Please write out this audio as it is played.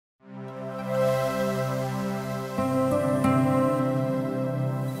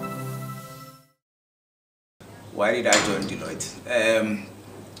Why did I join Deloitte?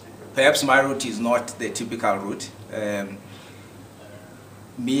 Perhaps my route is not the typical route.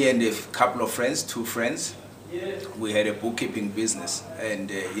 Me and a couple of friends, two friends, we had a bookkeeping business, and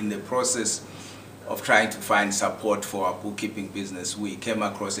in the process of trying to find support for our bookkeeping business, we came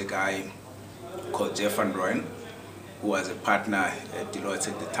across a guy called Jeff Van Rooyen, who was a partner at Deloitte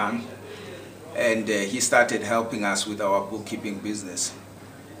at the time, and he started helping us with our bookkeeping business.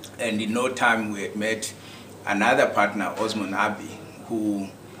 And in no time we had met another partner, Osman Abi, who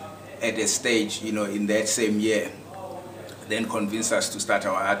at a stage, in that same year, then convinced us to start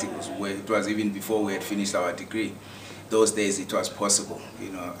our articles. It was even before we had finished our degree. Those days it was possible.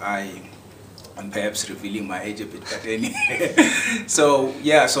 I'm perhaps revealing my age a bit, but anyway.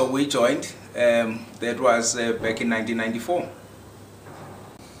 So we joined. That was back in 1994.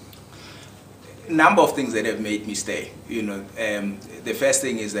 Number of things that have made me stay. The first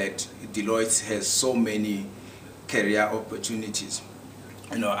thing is that Deloitte has so many career opportunities.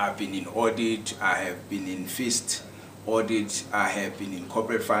 I've been in audit, I have been in FIST audit, I have been in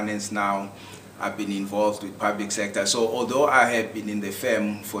corporate finance now, I've been involved with public sector. So although I have been in the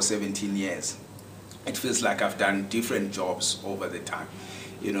firm for 17 years, it feels like I've done different jobs over the time.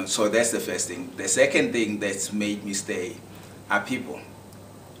 So that's the first thing. The second thing that's made me stay are people.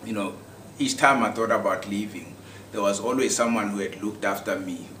 Each time I thought about leaving, there was always someone who had looked after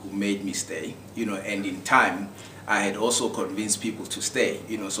me, who made me stay, and in time, I had also convinced people to stay,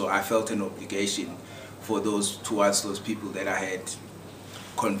 so I felt an obligation towards those people that I had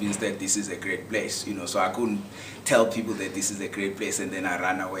convinced that this is a great place, so I couldn't tell people that this is a great place and then I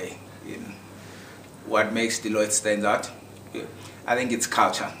ran away, What makes Deloitte stand out? I think it's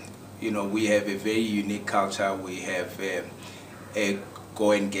culture. We have a very unique culture. We have a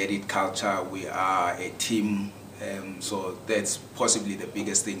go and get it culture. We are a team, so that's possibly the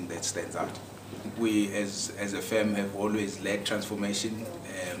biggest thing that stands out. We as a firm have always led transformation,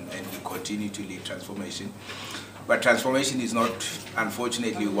 and we continue to lead transformation. But transformation is not,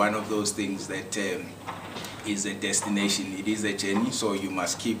 unfortunately, one of those things that is a destination. It is a journey, so you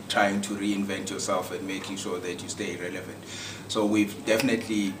must keep trying to reinvent yourself and making sure that you stay relevant. So we've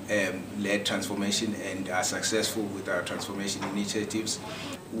definitely led transformation and are successful with our transformation initiatives.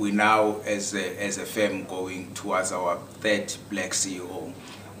 We now, as a firm, going towards our third black CEO,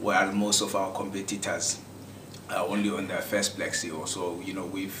 while most of our competitors are only on their first black CEO. So,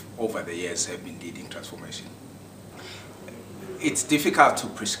 we've, over the years, have been leading transformation. It's difficult to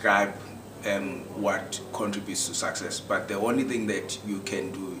prescribe what contributes to success, but the only thing that you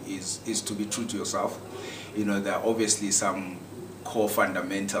can do is to be true to yourself. There are obviously some core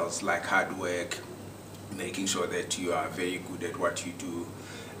fundamentals like hard work, making sure that you are very good at what you do,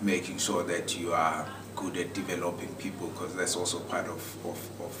 making sure that you are good at developing people, because that's also part of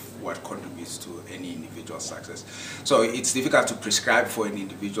what contributes to any individual's success. So it's difficult to prescribe for an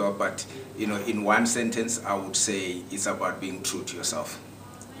individual, but in one sentence I would say it's about being true to yourself.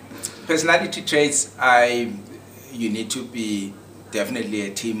 Personality traits, you need to be definitely a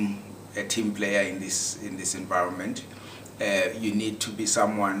team player in this environment. You need to be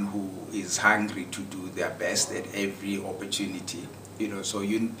someone who is hungry to do their best at every opportunity. So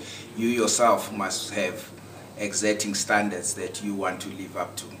you yourself must have exerting standards that you want to live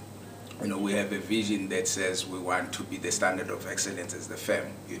up to. We have a vision that says we want to be the standard of excellence as the firm.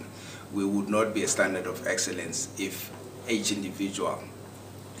 We would not be a standard of excellence if each individual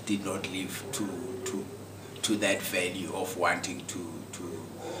did not live to that value of wanting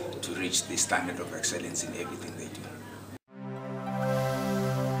to reach the standard of excellence in everything they do.